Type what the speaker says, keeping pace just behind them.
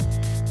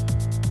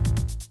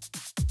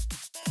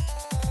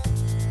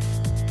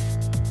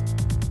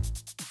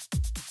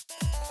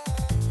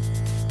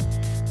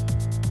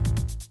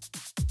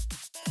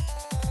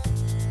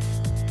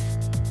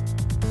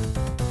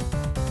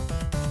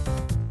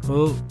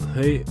Well,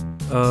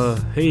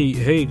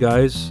 hey,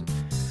 guys!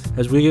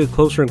 As we get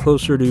closer and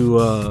closer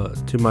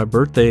to my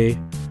birthday,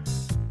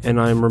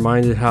 and I'm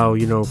reminded how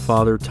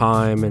Father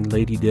Time and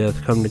Lady Death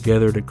come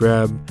together to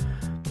grab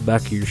the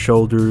back of your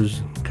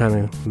shoulders, kind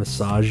of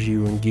massage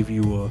you, and give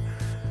you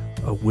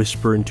a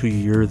whisper into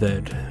your ear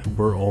that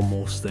we're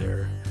almost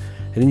there.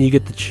 And then you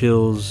get the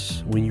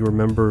chills when you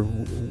remember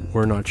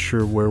we're not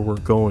sure where we're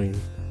going,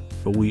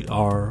 but we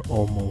are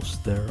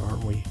almost there,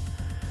 aren't we?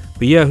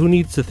 But yeah, who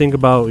needs to think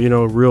about,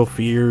 real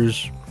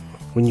fears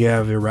when you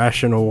have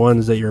irrational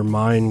ones that your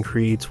mind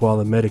creates while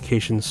the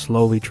medication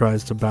slowly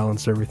tries to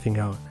balance everything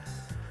out?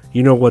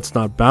 You know what's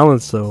not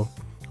balanced though?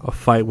 A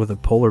fight with a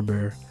polar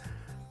bear.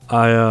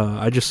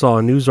 I just saw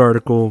a news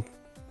article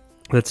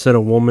that said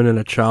a woman and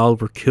a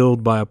child were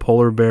killed by a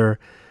polar bear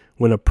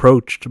when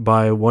approached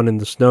by one in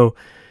the snow.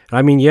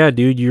 I mean, yeah,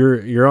 dude,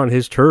 you're on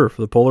his turf.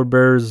 The polar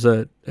bear is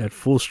at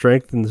full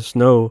strength in the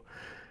snow,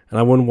 and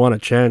I wouldn't want a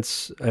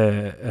chance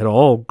at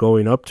all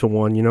going up to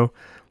one, Like,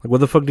 what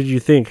the fuck did you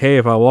think? Hey,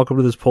 if I walk up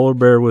to this polar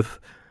bear with,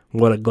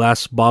 a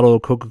glass bottle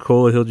of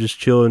Coca-Cola, he'll just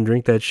chill and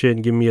drink that shit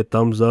and give me a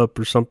thumbs up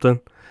or something?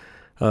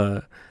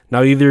 Now,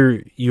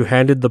 either you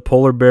handed the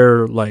polar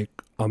bear, like,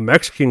 a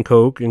Mexican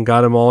Coke and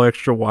got him all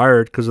extra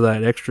wired because of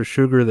that extra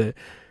sugar that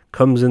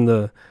comes in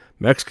the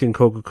Mexican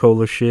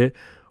Coca-Cola shit,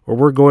 or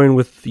we're going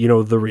with,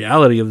 the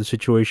reality of the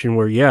situation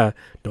where, yeah,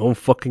 don't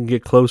fucking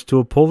get close to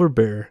a polar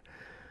bear.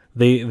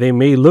 They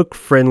may look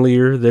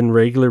friendlier than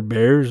regular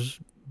bears,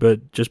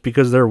 but just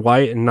because they're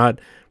white and not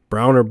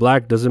brown or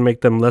black doesn't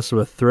make them less of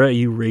a threat,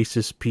 you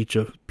racist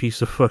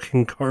piece of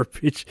fucking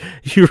garbage.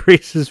 You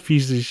racist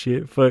piece of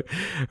shit. Fuck.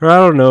 Or I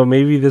don't know,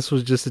 maybe this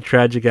was just a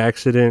tragic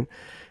accident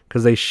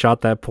because they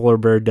shot that polar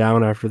bear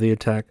down after the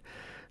attack.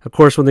 Of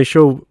course, when they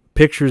show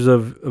pictures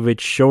of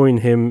it showing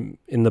him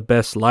in the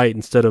best light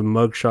instead of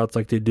mug shots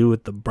like they do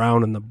with the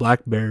brown and the black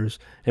bears,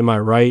 am I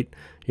right?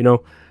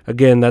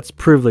 Again, that's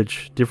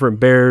privilege. Different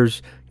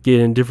bears get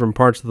in different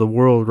parts of the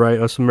world, right?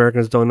 Us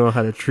Americans don't know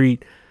how to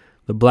treat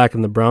the black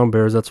and the brown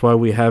bears. That's why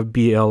we have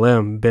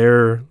BLM,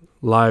 Bear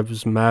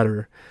Lives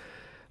Matter.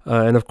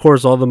 And of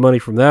course, all the money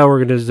from that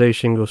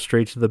organization goes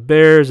straight to the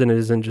bears, and it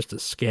isn't just a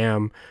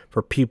scam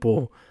for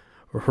people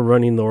who are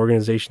running the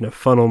organization to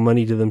funnel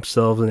money to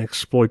themselves and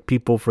exploit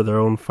people for their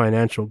own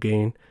financial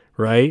gain,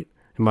 right?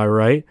 Am I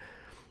right?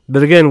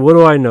 But again, what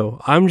do I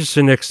know? I'm just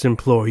an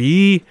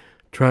ex-employee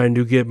trying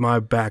to get my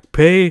back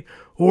pay,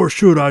 or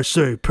should I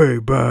say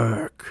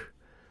payback?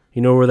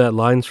 You know where that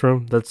line's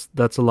from?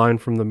 That's a line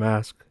from The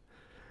Mask.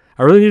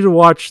 I really need to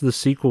watch the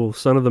sequel,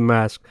 Son of the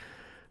Mask,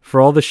 for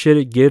all the shit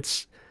it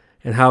gets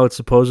and how it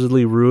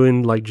supposedly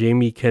ruined like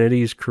Jamie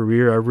Kennedy's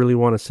career. I really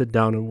want to sit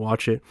down and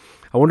watch it.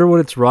 I wonder what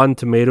its Rotten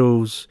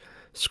Tomatoes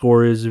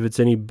score is, if it's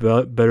any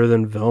better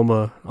than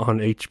Velma on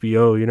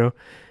HBO, And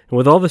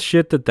with all the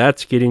shit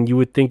that's getting, you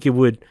would think it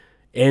would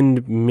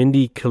end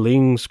Mindy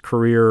Kaling's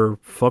career or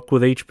fuck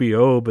with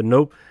HBO, but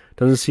nope,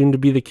 doesn't seem to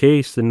be the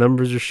case. The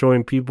numbers are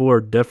showing people are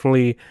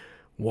definitely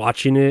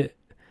watching it,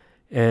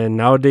 and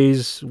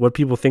nowadays what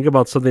people think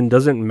about something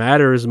doesn't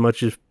matter as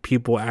much as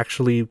people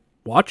actually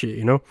watch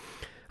it,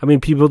 I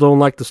mean, people don't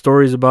like the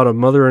stories about a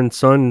mother and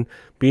son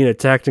being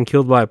attacked and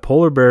killed by a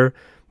polar bear,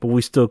 but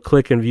we still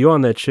click and view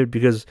on that shit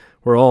because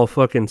we're all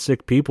fucking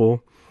sick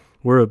people.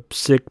 We're a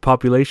sick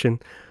population.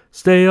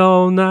 Stay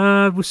all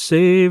night, we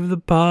save the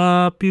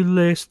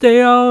population.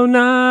 Stay all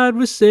night,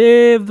 we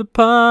save the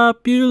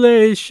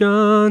population.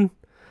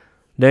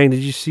 Dang,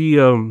 did you see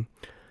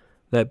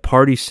that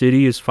Party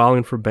City is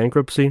filing for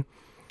bankruptcy?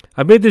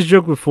 I've made this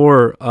joke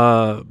before,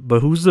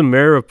 but who's the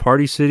mayor of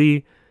Party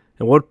City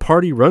and what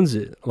party runs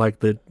it?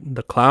 Like the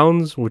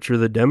clowns, which are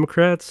the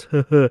Democrats?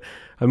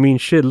 I mean,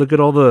 shit, look at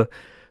all the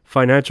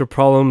financial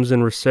problems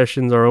and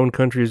recessions our own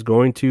country is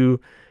going to.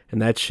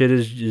 And that shit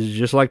is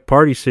just like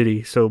Party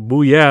City. So,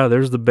 booyah,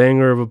 there's the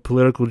banger of a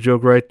political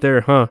joke right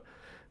there, huh?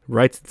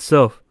 Writes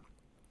itself.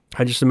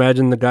 I just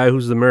imagine the guy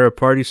who's the mayor of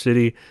Party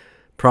City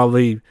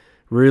probably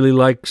really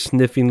likes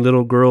sniffing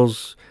little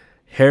girls'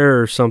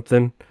 hair or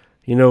something.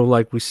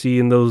 Like we see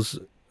in those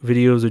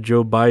videos of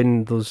Joe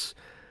Biden, those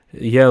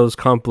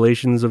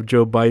compilations of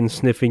Joe Biden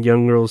sniffing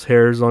young girls'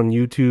 hairs on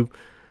YouTube.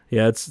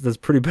 Yeah, that's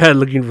pretty bad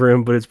looking for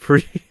him, but it's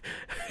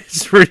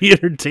pretty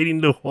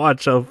entertaining to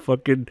watch how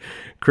fucking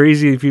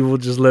crazy people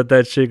just let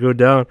that shit go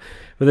down.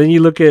 But then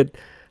you look at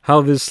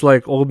how this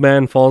like old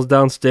man falls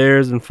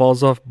downstairs and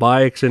falls off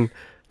bikes and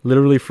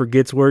literally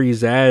forgets where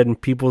he's at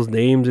and people's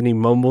names, and he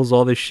mumbles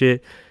all this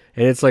shit.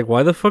 And it's like,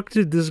 why the fuck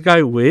did this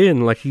guy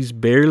win? Like, he's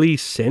barely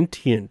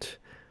sentient.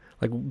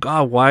 Like,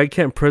 God, why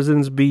can't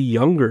presidents be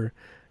younger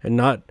and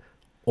not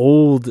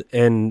old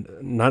and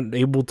not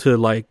able to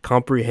like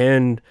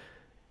comprehend?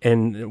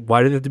 And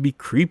why do they have to be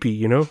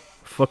creepy,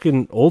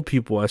 Fucking old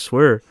people, I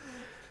swear.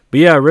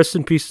 But yeah, rest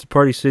in peace to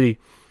Party City.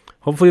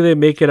 Hopefully they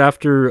make it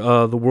after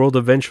the world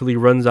eventually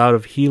runs out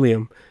of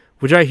helium,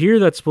 which I hear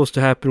that's supposed to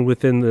happen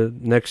within the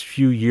next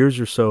few years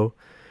or so.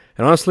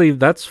 And honestly,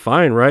 that's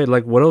fine, right?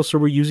 Like, what else are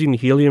we using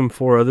helium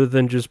for other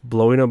than just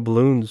blowing up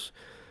balloons?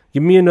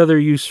 Give me another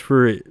use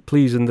for it,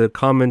 please, in the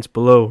comments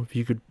below, if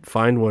you could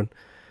find one.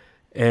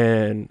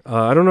 And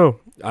I don't know.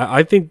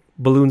 I think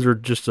balloons are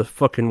just a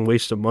fucking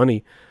waste of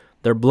money.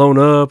 They're blown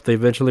up. They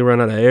eventually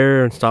run out of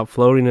air and stop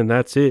floating, and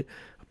that's it.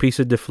 A piece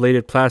of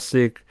deflated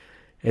plastic,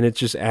 and it's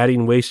just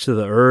adding waste to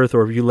the earth.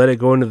 Or if you let it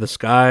go into the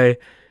sky,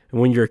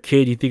 and when you're a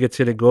kid, you think it's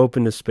gonna go up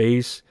into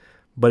space,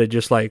 but it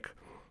just like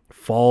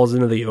falls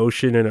into the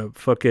ocean, and a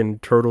fucking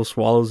turtle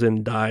swallows it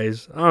and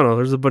dies. I don't know.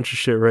 There's a bunch of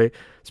shit, right?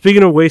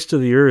 Speaking of waste to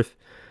the earth,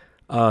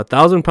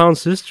 1,000 Pound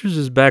Sisters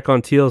is back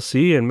on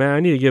TLC, and man, I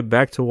need to get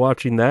back to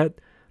watching that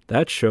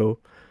show.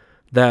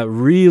 That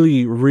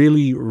really,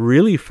 really,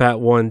 really fat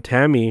one,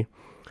 Tammy,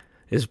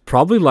 is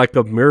probably like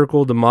a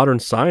miracle to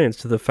modern science,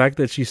 to the fact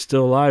that she's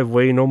still alive,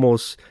 weighing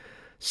almost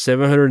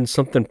 700 and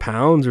something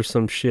pounds or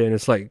some shit. And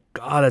it's like,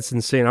 God, that's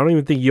insane. I don't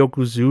even think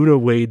Yokozuna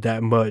weighed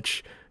that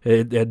much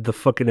at the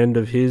fucking end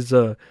of his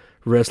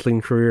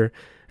wrestling career.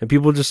 And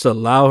people just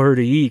allow her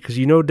to eat because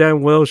you know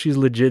damn well she's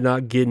legit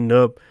not getting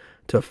up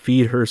to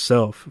feed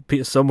herself.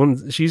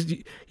 She's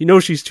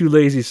too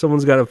lazy.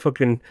 Someone's got to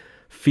fucking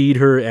feed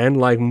her and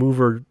like move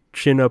her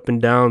chin up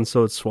and down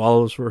so it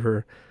swallows for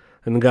her,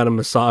 and then got to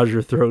massage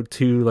her throat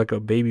too like a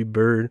baby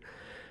bird.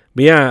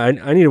 But yeah,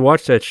 I need to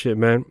watch that shit,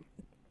 man.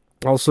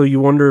 Also,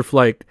 you wonder if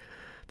like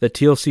the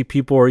TLC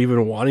people are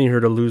even wanting her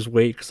to lose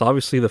weight, because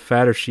obviously the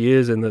fatter she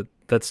is, and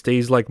that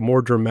stays like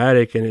more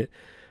dramatic, and it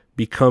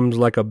becomes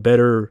like a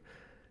better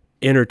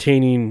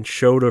entertaining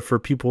show for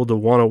people to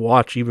want to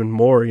watch even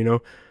more, you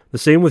know. The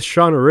same with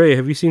Shauna Ray.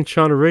 Have you seen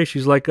Shauna Ray?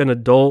 She's like an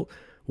adult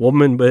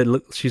woman, but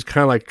she's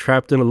kind of like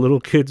trapped in a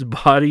little kid's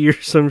body or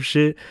some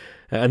shit.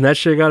 And that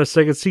shit got a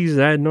second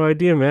season. I had no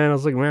idea, man. I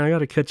was like, man, I got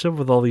to catch up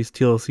with all these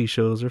TLC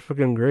shows. They're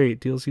fucking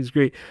great. TLC's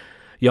great.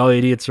 Y'all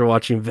idiots are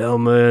watching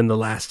Velma and The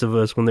Last of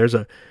Us when there's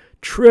a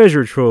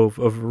treasure trove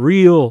of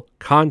real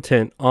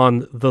content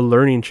on the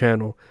Learning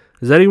Channel.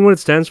 Is that even what it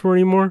stands for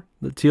anymore?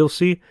 The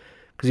TLC?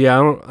 Because yeah,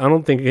 I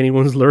don't think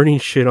anyone's learning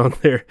shit on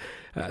there.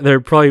 They're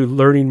probably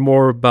learning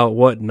more about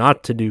what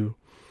not to do.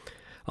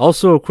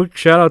 Also, a quick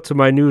shout out to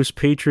my newest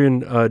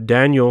patron,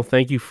 Daniel.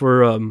 Thank you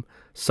for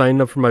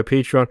signing up for my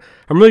Patreon.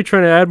 I'm really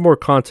trying to add more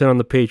content on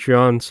the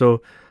Patreon.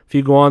 So if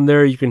you go on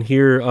there, you can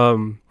hear.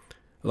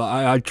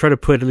 I try to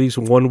put at least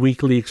one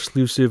weekly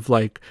exclusive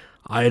like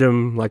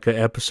item, like an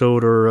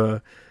episode or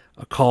a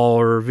call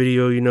or a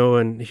video, you know.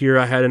 And here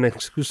I had an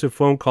exclusive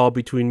phone call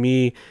between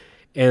me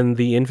and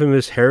the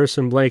infamous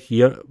Harrison Blake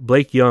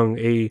Young,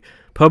 a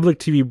public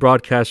TV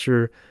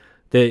broadcaster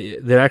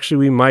that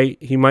actually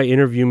he might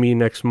interview me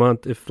next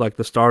month if like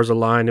the stars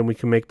align and we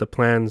can make the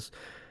plans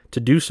to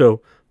do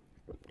so.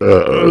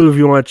 If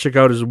you want to check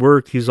out his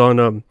work, he's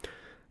on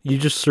you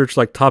just search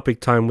like Topic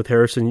Time with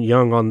Harrison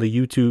Young on the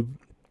YouTube.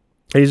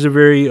 He's a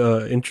very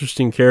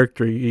interesting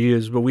character, he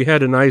is. But we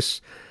had a nice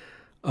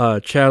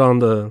chat on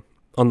the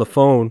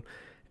phone,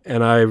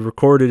 and I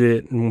recorded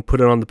it and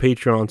put it on the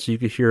Patreon so you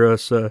could hear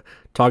us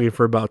talking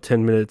for about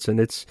 10 minutes.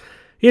 And it's,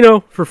 you know,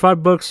 for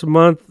 $5 a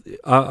month,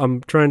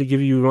 I'm trying to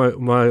give you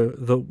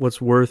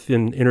what's worth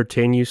and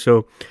entertain you.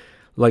 So,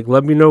 like,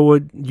 let me know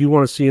what you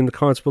want to see in the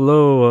comments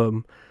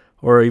below,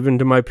 or even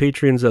to my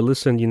patrons that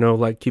listen. You know,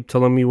 like, keep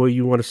telling me what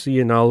you want to see,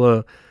 and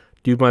I'll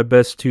do my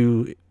best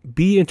to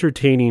be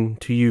entertaining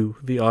to you,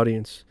 the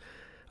audience.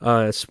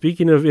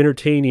 Speaking of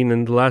entertaining,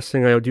 and the last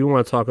thing I do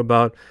want to talk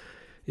about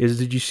is,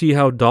 did you see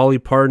how Dolly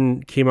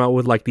Parton came out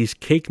with like these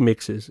cake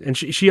mixes? And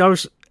she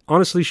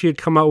honestly, she had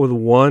come out with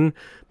one,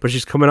 but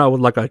she's coming out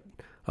with like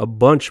a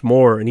bunch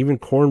more, and even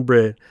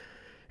cornbread.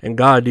 And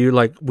God, dude,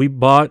 like we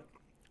bought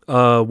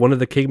one of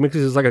the cake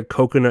mixes. It's like a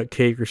coconut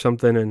cake or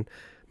something, and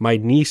my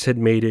niece had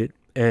made it,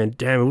 and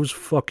damn, it was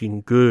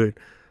fucking good.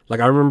 Like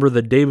I remember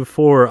the day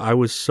before, I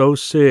was so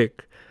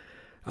sick.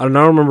 I don't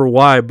remember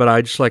why, but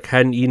I just like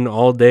hadn't eaten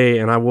all day,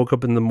 and I woke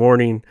up in the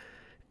morning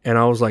and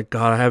I was like,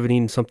 God, I haven't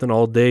eaten something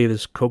all day.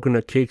 This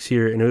coconut cake's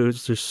here, and it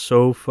was just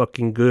so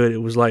fucking good. It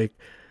was like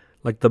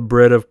the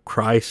bread of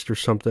Christ or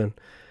something.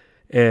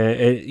 And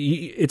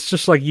it's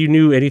just like you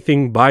knew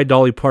anything by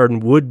Dolly Parton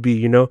would be,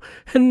 you know.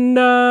 And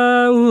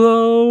I will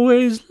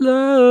always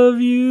love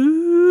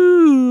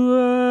you.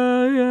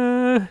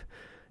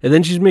 And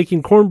then she's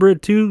making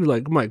cornbread too.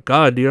 Like, oh my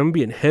God, dude, I'm gonna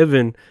be in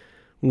heaven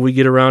when we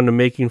get around to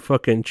making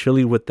fucking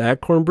chili with that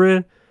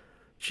cornbread.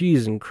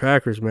 Cheese and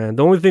crackers, man.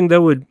 The only thing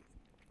that would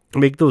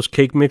make those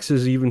cake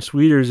mixes even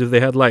sweeter is if they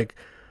had like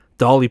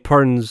Dolly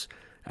Parton's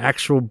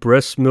actual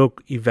breast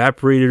milk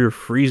evaporated or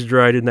freeze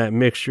dried in that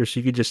mixture, so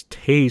you could just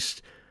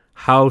taste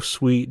how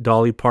sweet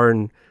Dolly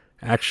Parton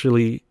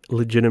actually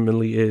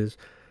legitimately is.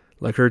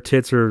 Like her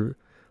tits are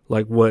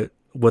like what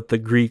the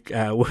Greek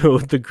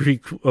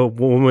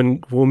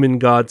woman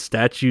god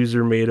statues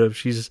are made of.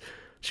 She's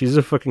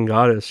a fucking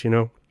goddess, you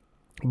know.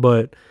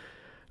 But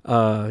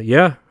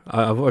yeah,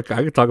 I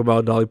could talk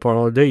about Dolly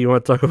Parton all day. You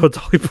want to talk about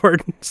Dolly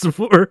Parton some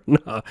more?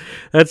 No,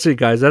 that's it,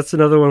 guys. That's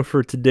another one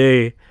for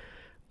today.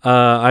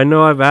 I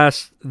know I've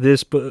asked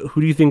this, but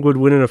who do you think would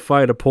win in a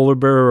fight, a polar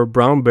bear or a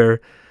brown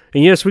bear?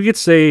 And yes, we could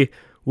say,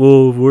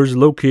 well, where's it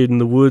located, in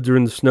the woods or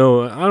in the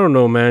snow? I don't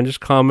know, man. Just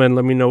comment.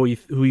 Let me know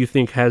who you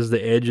think has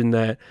the edge in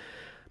that.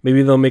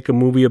 Maybe they'll make a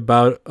movie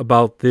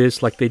about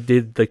this, like they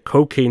did the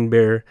cocaine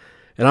bear.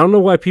 And I don't know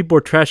why people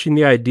are trashing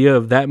the idea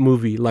of that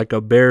movie, like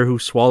a bear who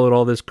swallowed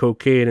all this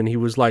cocaine and he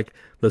was like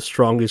the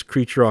strongest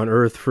creature on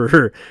earth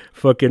for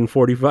fucking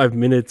 45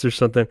 minutes or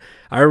something.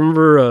 I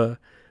remember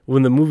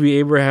when the movie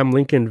Abraham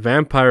Lincoln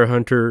Vampire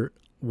Hunter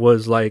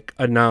was like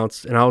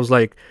announced, and I was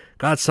like,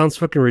 God, sounds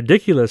fucking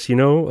ridiculous, you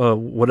know?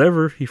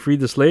 Whatever, he freed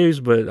the slaves,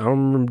 but I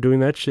don't remember doing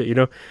that shit, you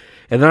know?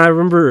 And then I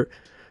remember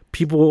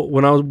people,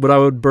 when I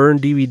would burn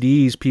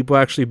DVDs, people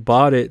actually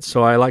bought it,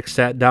 so I like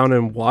sat down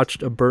and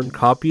watched a burnt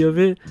copy of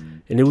it,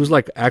 and it was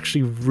like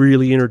actually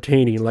really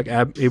entertaining. Like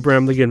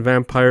Abraham Lincoln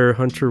Vampire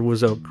Hunter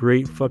was a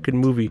great fucking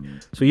movie.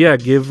 So yeah,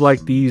 give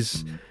like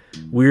these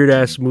weird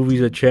ass movies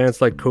a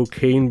chance, like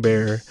Cocaine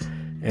Bear,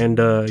 and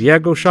yeah,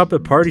 go shop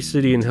at Party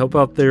City and help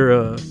out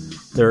their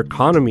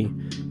economy.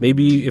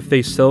 Maybe if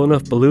they sell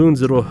enough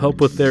balloons, it'll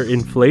help with their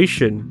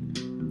inflation.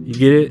 You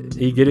get it?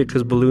 You get it?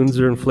 Because balloons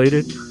are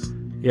inflated.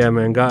 Yeah,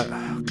 man. God,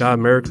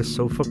 America's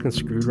so fucking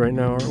screwed right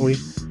now, aren't we?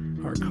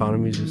 Our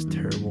economy is just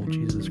terrible.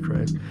 Jesus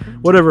Christ.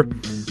 Whatever.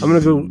 I'm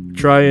gonna go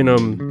try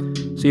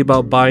and see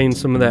about buying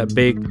some of that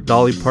baked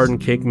Dolly Parton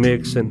cake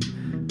mix, and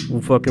we'll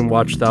fucking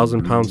watch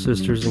 1,000-Pound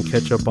Sisters and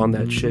catch up on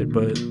that shit.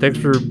 But thanks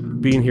for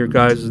being here,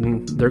 guys.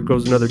 And there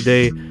goes another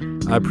day.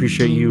 I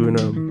appreciate you,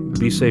 and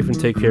be safe and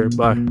take care.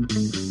 Bye.